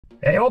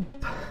Hey up!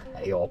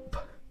 Hey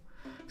up!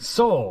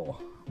 So,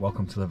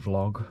 welcome to the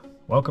vlog.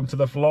 Welcome to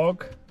the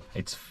vlog.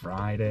 It's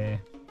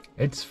Friday.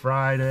 It's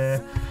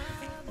Friday.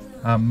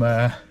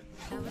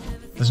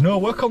 There's no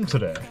work on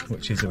today,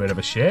 which is a bit of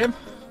a shame.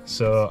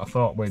 So I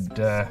thought we'd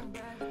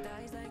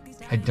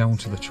head down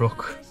to the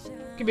truck,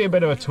 give you a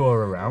bit of a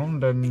tour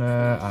around, and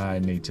I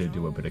need to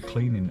do a bit of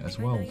cleaning as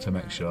well to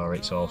make sure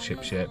it's all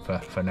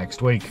shipshape for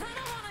next week.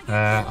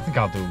 I think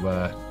I'll do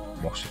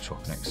wash the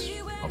truck next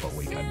other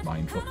weekend,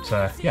 mind,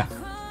 but yeah,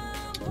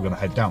 we're gonna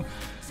head down.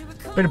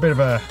 Been a bit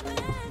of a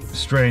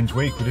strange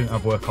week. We didn't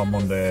have work on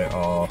Monday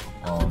or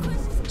on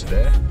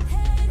today.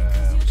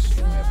 Just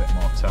give me a bit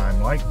more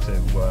time, like,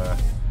 to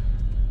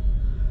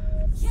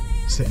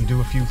sit and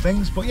do a few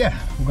things. But yeah,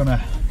 we're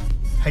gonna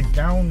head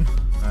down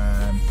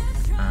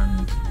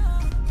and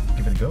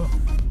give it a go.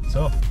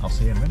 So I'll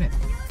see you in a minute.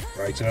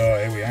 Right, so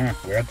here we are.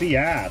 We're at the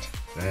yard.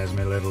 There's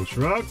my little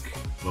truck.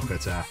 Look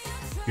at her.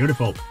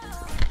 Beautiful.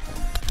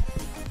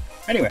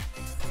 Anyway,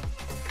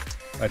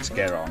 let's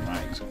get on.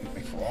 Right, so get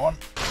me phone.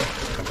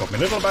 I've got my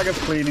little bag of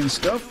cleaning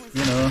stuff,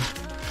 you know.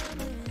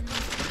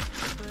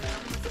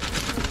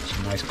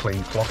 Some nice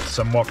clean cloths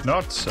and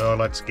whatnot, so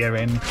let's get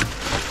in.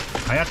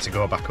 I had to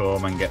go back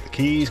home and get the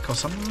keys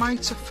because I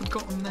might have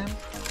forgotten them.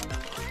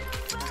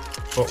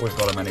 But we've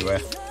got them anyway.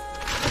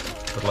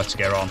 But let's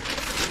get on.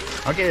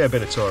 I'll give you a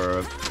bit of tour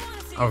of,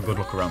 have a good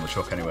look around the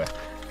truck anyway.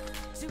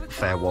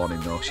 Fair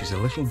warning though, she's a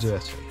little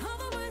dirty.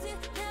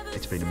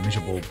 It's been a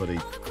miserable bloody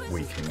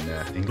week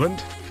in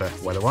England for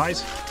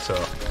weather-wise, so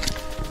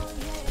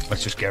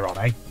let's just get on,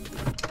 eh?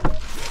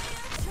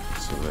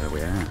 So there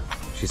we are.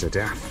 She's a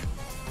daff.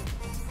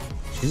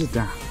 She's a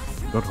daff.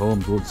 Got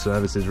Holmeswood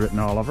Services written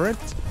all over it.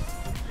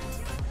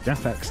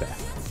 Daff XF.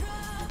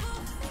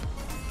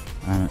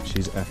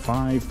 She's a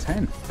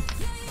 5'10",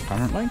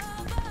 apparently.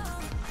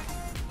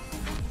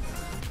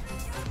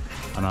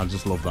 And I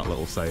just love that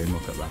little saying,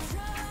 look at that.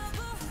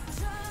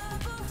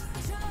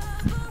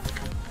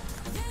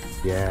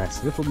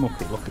 Yes, little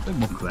mucky, look at the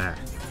muck there.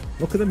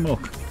 Look at the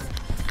muck.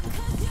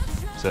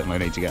 Certainly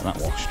need to get that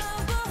washed.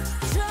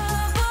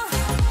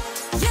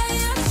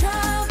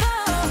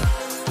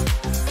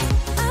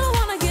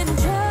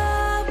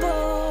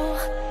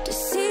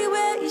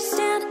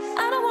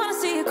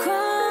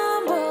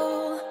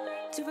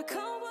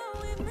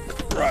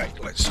 Right,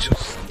 let's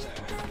just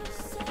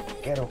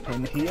get up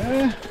in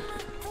here.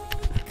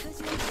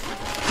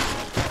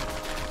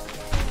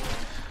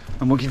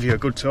 And we'll give you a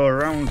good tour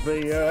around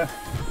the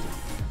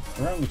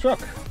truck.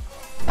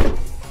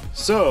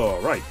 So,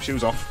 right,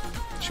 shoes off.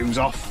 Shoes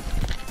off.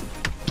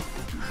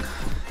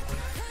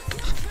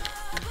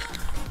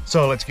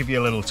 So let's give you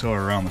a little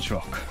tour around the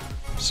truck.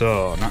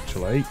 So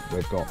naturally,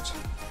 we've got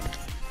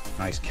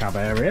nice cab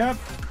area.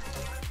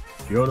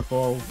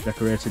 Beautiful,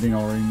 decorated in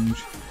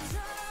orange.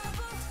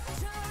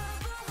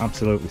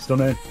 Absolutely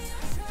stunning.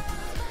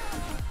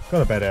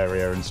 Got a bed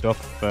area and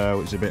stuff,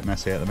 which is a bit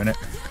messy at the minute.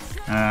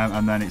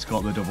 And then it's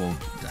got the double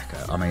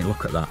decker. I mean,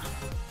 look at that.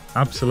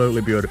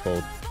 Absolutely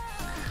beautiful.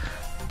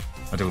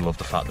 I do love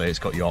the fact that it's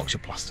got Yorkshire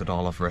plastered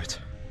all over it.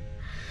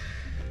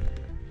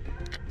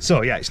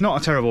 So yeah, it's not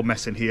a terrible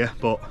mess in here,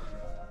 but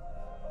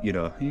you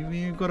know,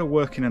 you've got to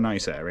work in a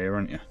nice area,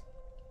 haven't you?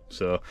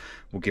 So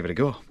we'll give it a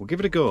go. We'll give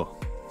it a go.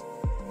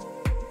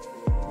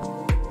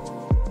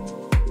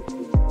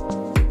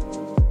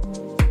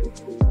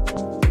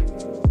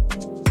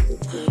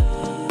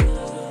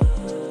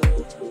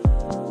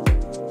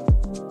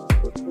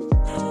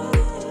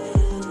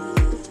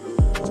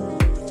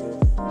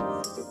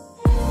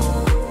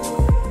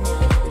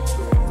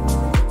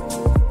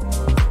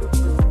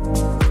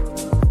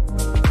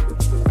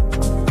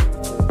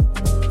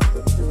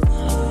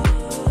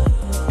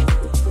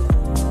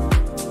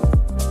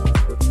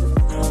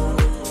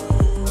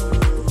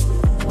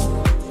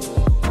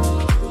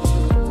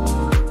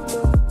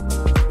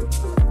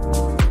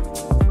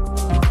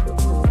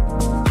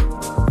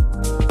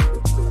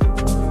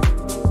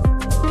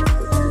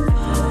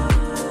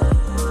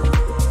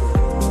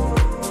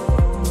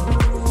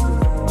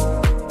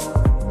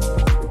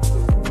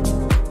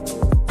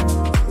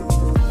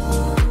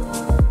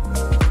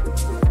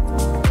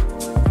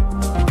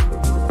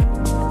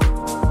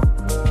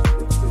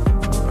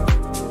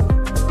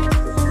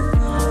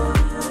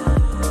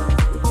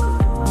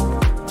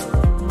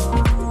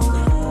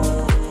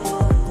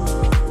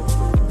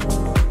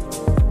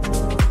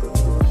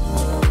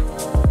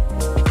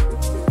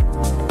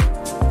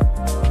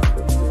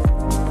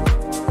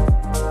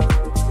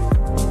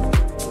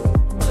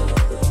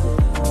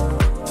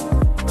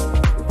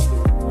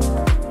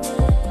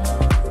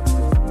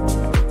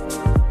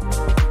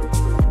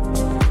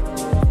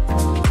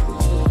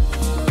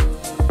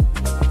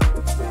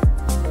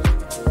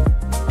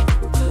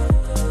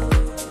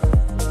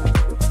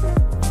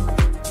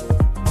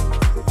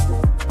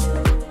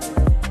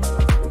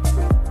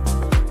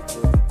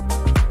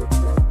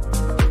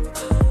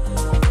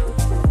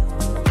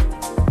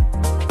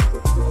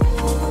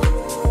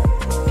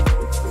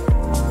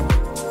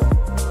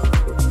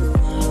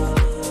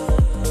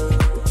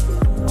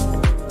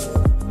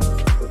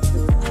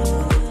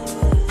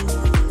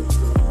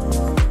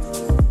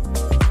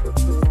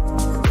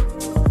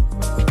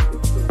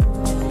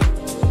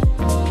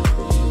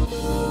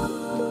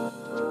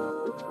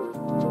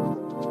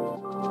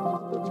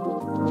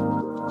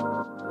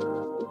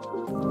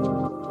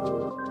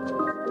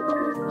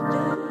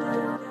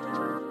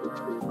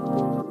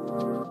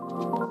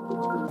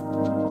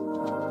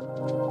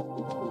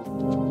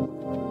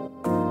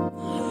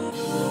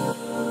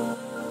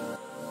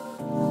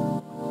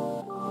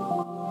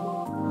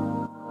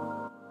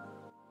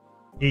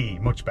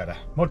 Much better,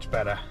 much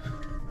better.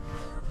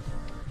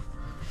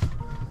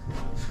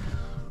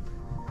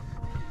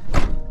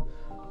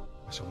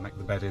 I shall make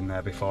the bed in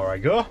there before I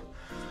go.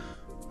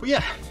 But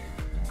yeah,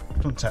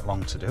 don't take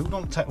long to do,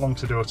 don't take long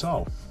to do at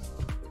all.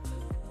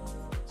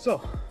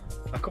 So,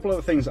 a couple of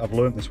the things that I've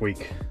learnt this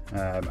week,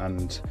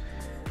 and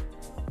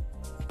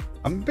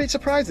I'm a bit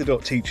surprised they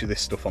don't teach you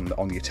this stuff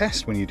on your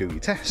test when you do your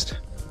test.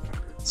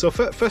 So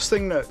first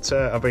thing that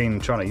I've been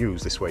trying to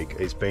use this week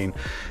has been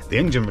the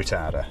engine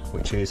retarder,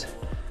 which is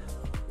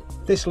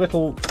this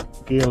little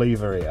gear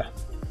lever here.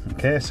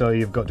 Okay, so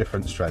you've got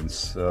different strengths,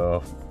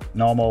 so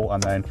normal,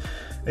 and then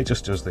it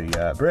just does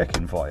the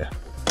braking for you.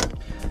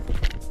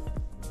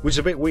 Which is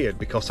a bit weird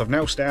because I've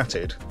now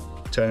started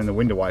turning the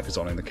window wipers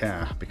on in the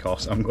car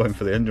because I'm going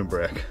for the engine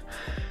brake.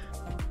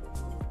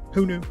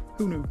 Who knew?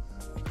 Who knew?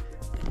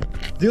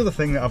 The other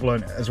thing that I've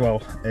learned as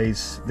well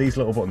is these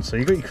little buttons. So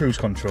you've got your cruise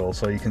control,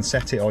 so you can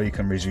set it or you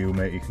can resume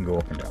it, you can go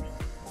up and down.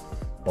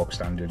 Bog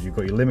standard. You've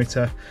got your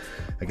limiter,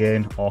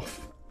 again,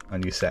 off,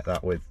 and you set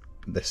that with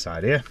this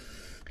side here.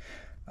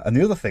 And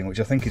the other thing, which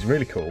I think is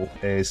really cool,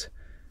 is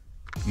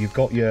you've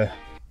got your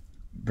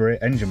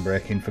engine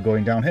braking for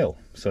going downhill.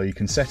 So you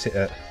can set it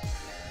at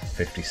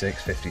 56,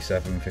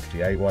 57,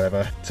 58,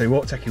 whatever. So it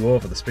won't take you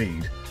over the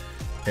speed.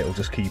 It'll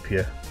just keep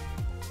you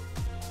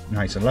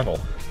nice and level.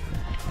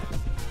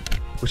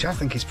 Which I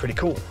think is pretty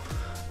cool.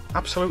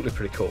 Absolutely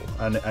pretty cool.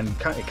 And it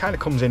kind of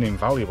comes in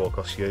invaluable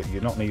because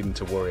you're not needing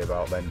to worry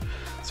about then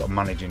sort of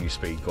managing your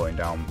speed going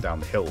down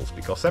the hills,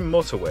 because them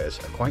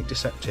motorways are quite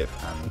deceptive,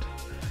 and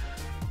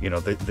you know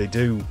they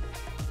do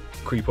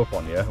creep up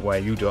on you where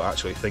you don't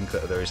actually think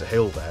that there is a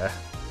hill there.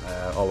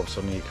 All of a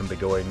sudden you can be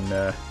going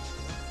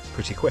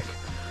pretty quick.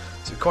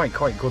 So quite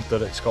good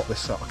that it's got this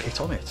sort of kit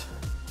on it.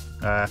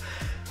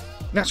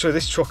 Naturally,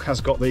 this truck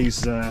has got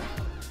these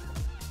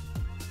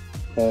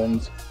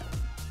horns.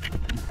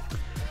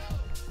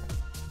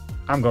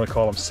 I'm going to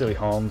call them silly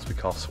horns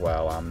because,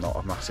 well, I'm not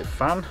a massive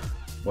fan.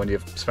 When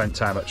you've spent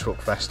time at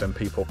Truckfest and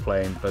people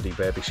playing bloody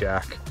Baby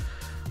Shark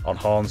on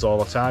horns all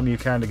the time, you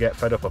kind of get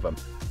fed up of them.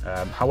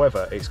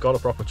 However, it's got a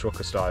proper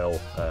trucker style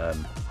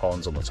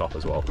horns on the top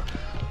as well.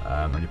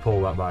 And you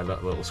pull that by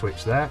that little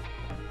switch there,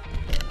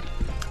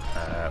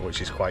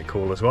 which is quite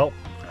cool as well.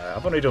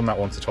 I've only done that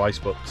once or twice,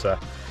 but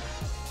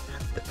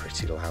they're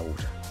pretty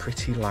loud,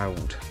 pretty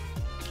loud.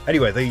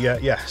 Anyway,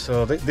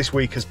 so this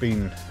week has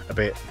been a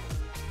bit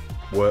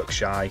work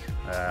shy.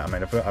 I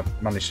mean,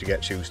 I've managed to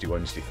get Tuesday,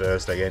 Wednesday,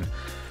 Thursday in,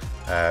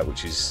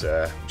 which is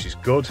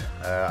good.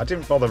 I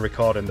didn't bother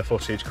recording the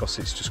footage because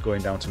it's just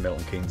going down to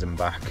Milton Keynes and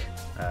back.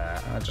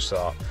 I just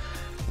thought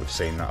we've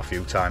seen that a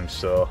few times,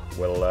 so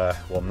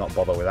we'll not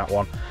bother with that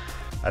one.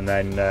 And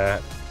then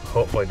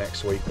hopefully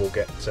next week we'll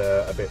get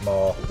a bit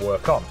more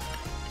work on.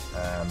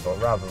 But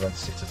rather than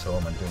sit at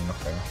home and do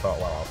nothing, I thought,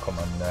 well, I'll come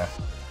and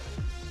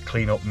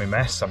clean up my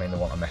mess. I mean, there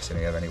wasn't a mess in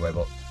here anyway,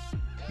 but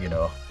you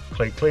know,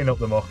 clean up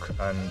the muck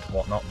and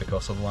whatnot,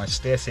 because otherwise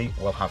Stacey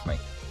will have me.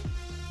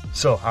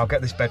 So I'll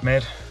get this bed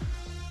made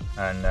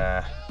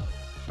and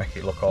make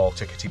it look all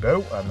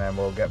tickety-boo, and then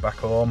we'll get back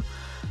home.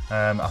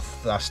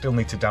 I still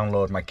need to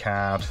download my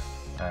card,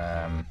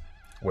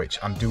 which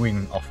I'm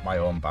doing off my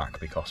own back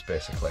because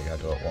basically I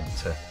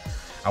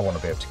want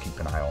to be able to keep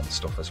an eye on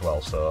stuff as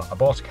well. So I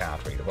bought a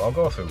card reader, but I'll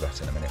go through that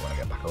in a minute when I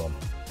get back home.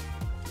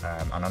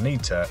 And I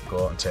need to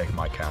go and take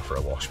my car for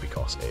a wash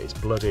because it is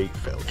bloody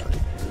filthy.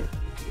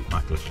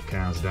 My little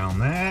car's down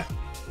there.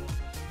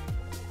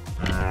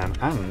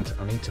 And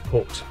I need to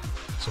put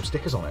some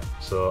stickers on it,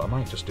 so I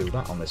might just do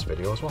that on this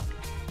video as well.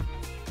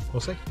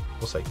 We'll see,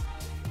 we'll see.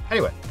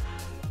 Anyway,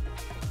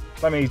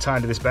 let me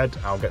tidy this bed,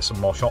 I'll get some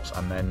more shots,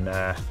 and then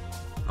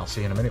I'll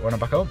see you in a minute when I'm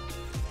back home.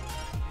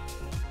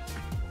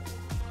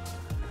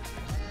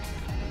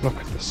 Look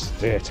at the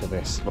state of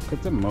this, look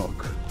at the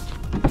muck.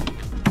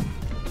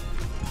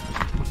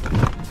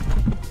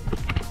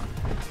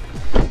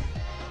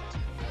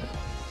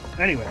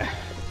 Anyway,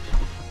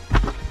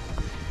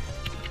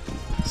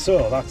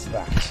 so that's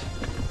that.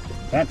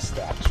 That's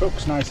that.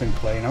 Truck's nice and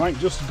clean. I might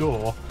just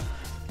go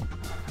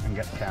and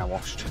get the car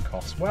washed,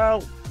 because, well,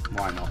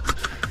 why not?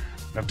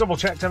 I've double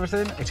checked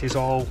everything. It is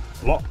all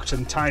locked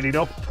and tidied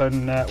up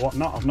and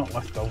whatnot. I've not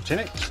left bolt in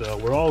it, so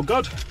we're all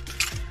good.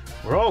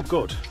 We're all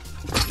good.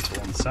 Put it to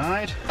one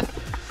side.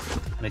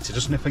 I need to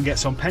just nip and get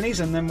some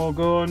pennies, and then we'll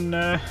go and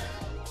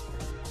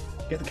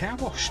get the car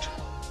washed.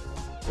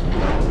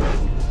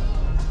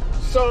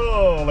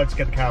 So let's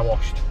get the car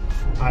washed.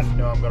 I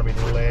know I'm going to be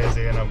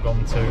lazy, and I've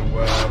gone to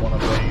one of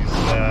these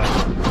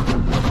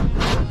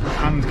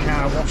hand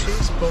car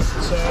washes, but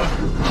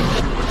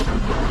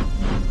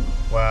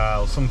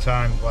well,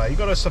 sometimes, well, you've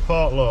got to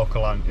support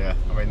local, haven't you?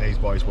 I mean, these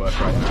boys work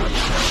right hard.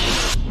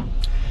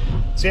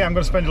 So yeah, I'm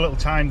going to spend a little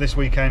time this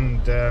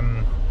weekend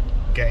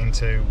getting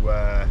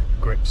to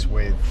grips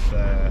with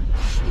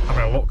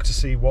having a look to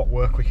see what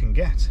work we can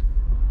get,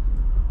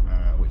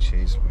 which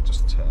is, we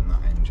just turn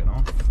that engine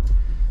off.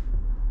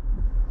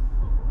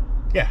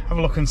 Yeah, have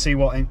a look and see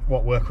what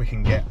work we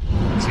can get,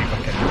 and see if I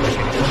can make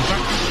any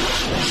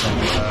contact.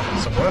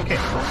 some work in.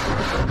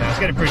 Now it's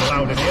getting pretty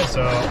loud in here,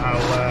 so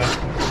I'll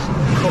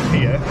cut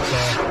here.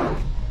 So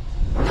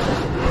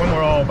when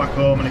we're all back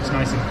home and it's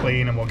nice and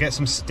clean, and we'll get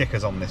some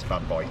stickers on this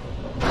bad boy.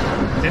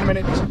 See you in a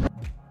minute.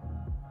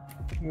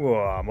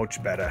 Whoa,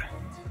 much better.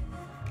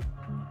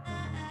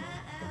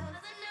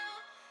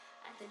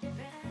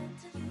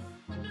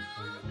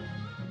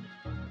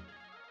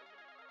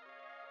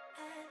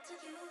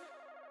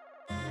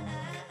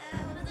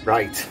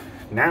 Right,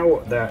 now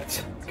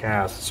that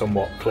car's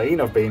somewhat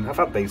clean, I've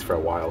had these for a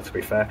while, to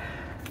be fair.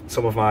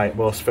 Some of my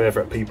most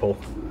favourite people,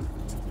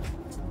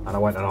 and I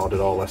went and ordered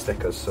all their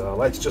stickers, so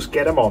let's just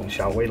get them on,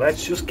 shall we?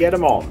 Let's just get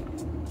them on.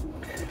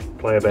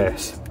 Play a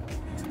bass.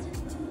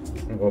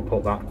 And we'll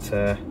put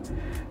that,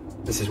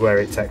 this is where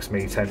it takes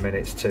me 10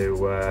 minutes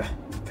to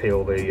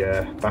peel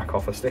the back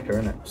off a sticker,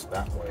 isn't it? It's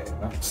that way,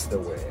 that's the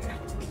way.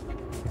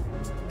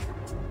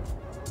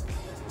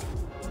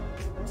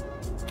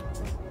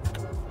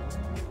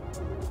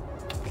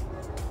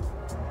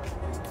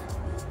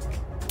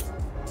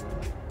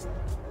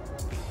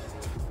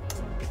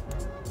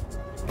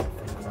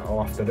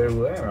 I'll have to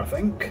do there, I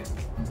think.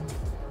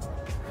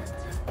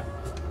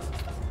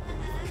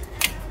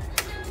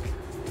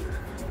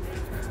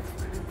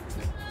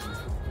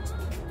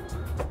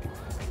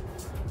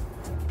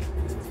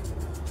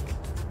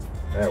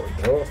 There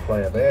we go,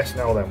 play a bass.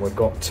 Now then, we've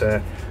got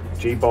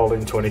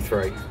G-Balding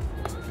 23.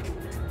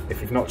 If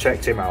you've not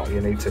checked him out,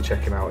 you need to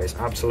check him out. It's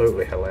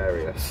absolutely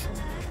hilarious.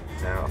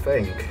 Now I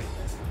think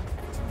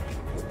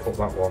we'll put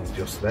that one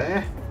just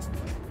there.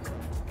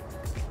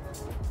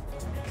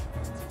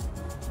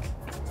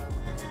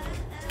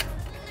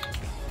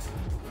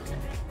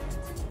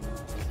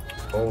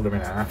 Fold them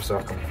in half so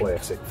I can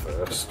place it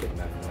first, and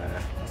then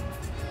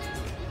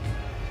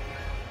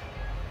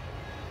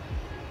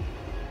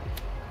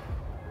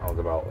how's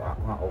about that?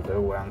 That'll do,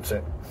 won't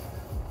it?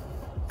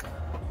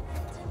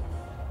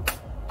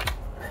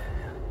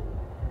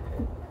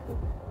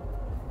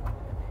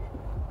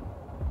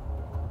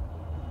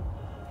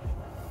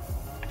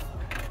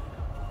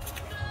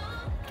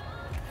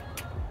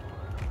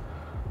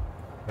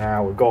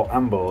 Now we've got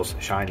Ambo's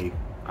shiny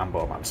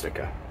Ambo Man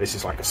sticker. This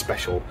is like a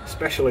special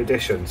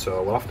edition,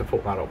 so we'll have to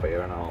put that up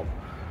here and all.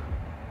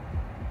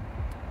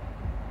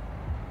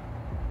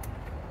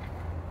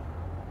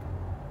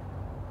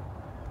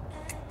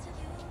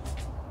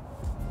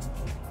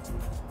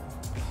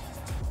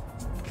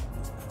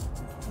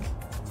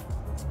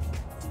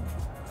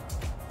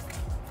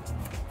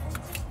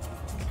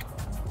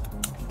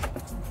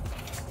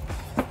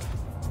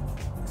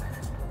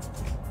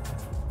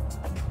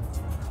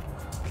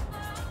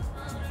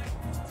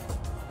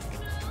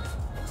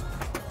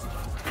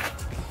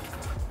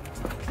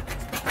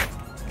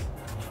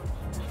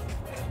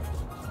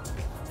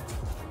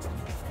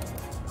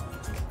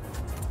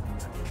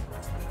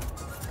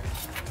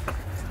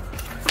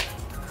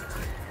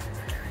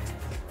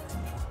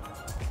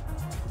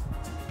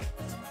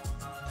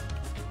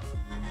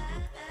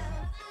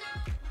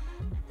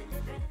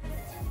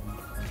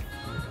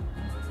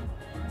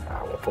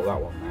 We'll put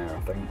that one there, I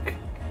think.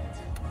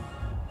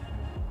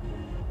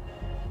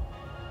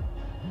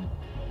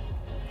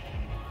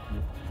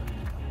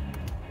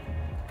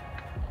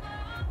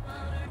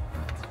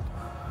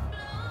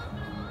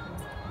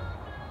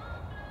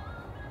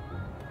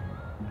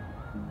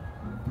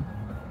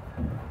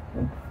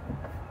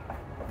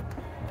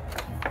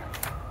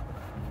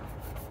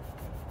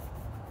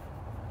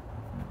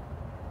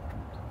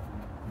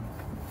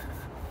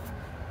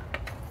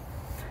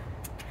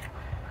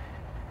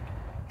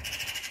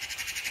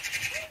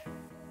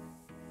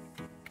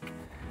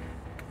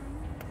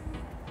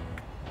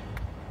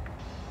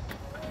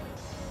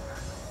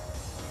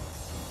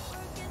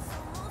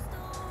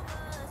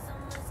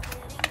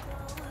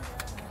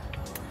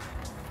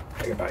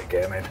 Take a back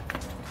game in.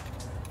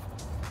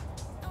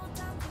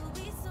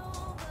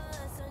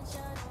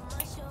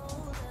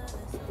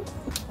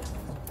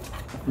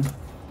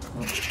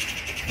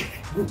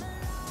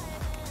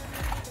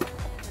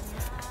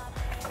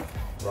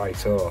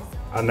 Righto.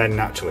 And then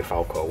naturally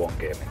Falco 1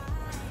 Gaming.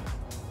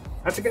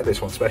 I had to get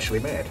this one specially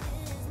made.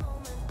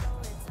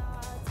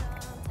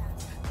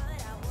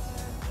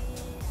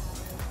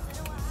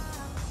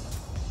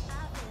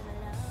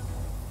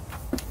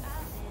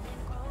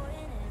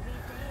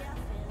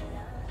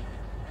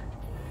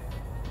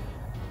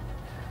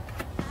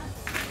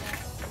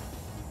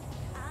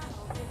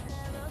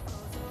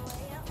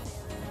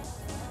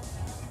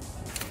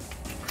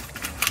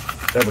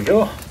 There we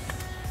go.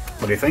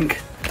 What do you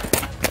think?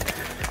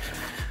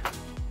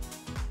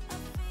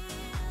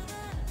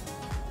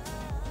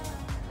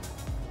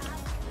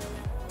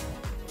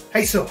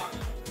 Hey, so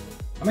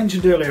I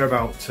mentioned earlier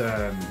about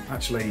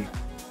actually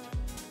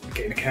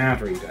getting a card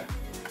reader.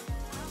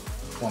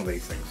 One of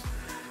these things.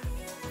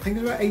 I think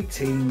it's about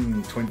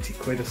 18-20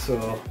 quid or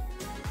so.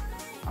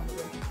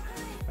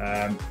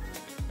 Amazon.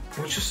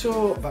 But just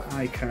so that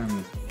I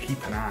can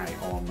keep an eye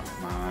on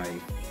my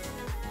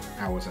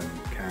hours and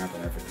card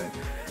and everything.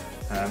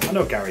 I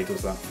know Gary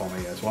does that for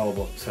me as well,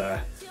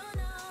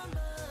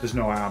 but there's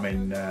no harm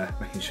in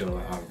making sure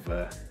that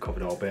I've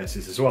covered all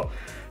bases as well.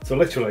 So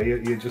literally,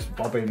 you're just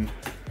bobbing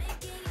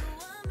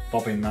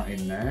that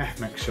in there.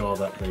 Make sure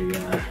that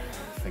the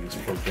thing's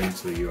plugged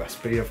into the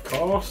USB, of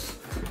course.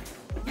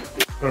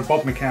 I'm going to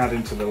bob my card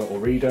into the little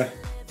reader,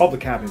 bob the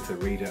card into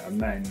the reader, and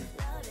then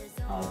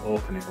I'll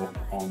open it up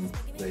on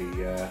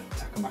the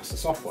Tacomaster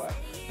software.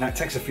 Now it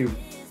takes a few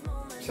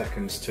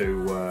seconds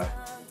to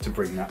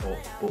bring that up,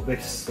 but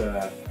this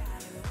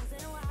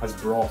has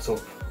brought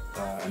up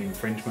an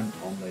infringement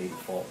on the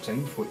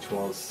 14th, which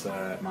was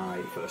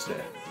my first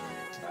day.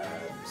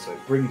 So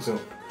it brings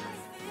up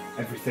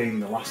everything,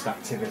 the last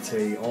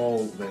activity,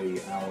 all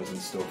the hours and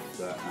stuff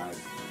that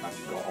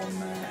I've got on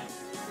there,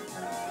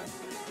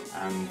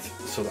 and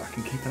so that I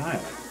can keep an eye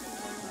on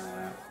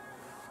it.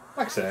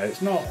 Like I say,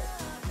 it's not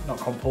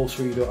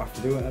compulsory, you don't have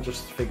to do it. I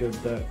just figured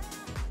that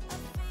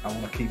I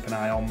want to keep an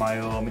eye on my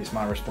home. It's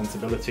my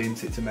responsibility,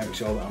 isn't it, to make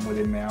sure that I'm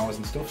within my hours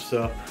and stuff.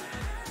 So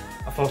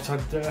I thought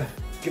I'd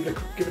give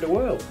it a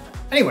whirl.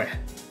 Anyway,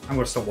 I'm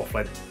going to stop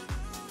waffling.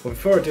 But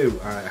before I do,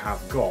 I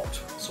have got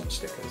some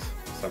stickers.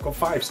 So I've got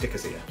 5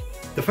 stickers here.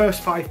 The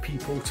first 5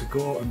 people to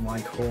go and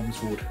like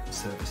Holmeswood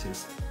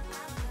Services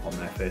on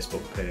their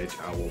Facebook page,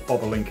 I will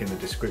bob a link in the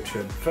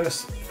description.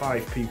 First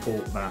 5 people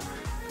that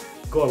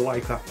go and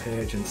like that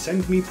page and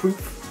send me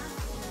proof,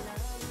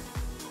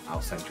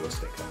 I'll send you a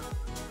sticker.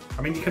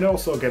 I mean, you can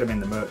also get them in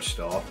the merch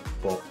store,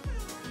 but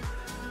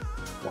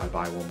why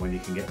buy one when you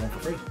can get one for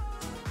free?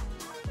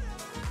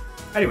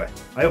 Anyway,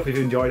 I hope you've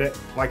enjoyed it.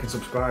 Like and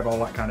subscribe, all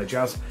that kind of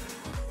jazz.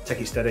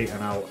 Take it steady,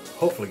 and I'll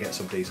hopefully get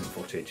some decent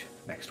footage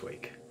next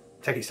week.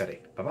 Take it steady.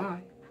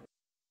 Bye-bye.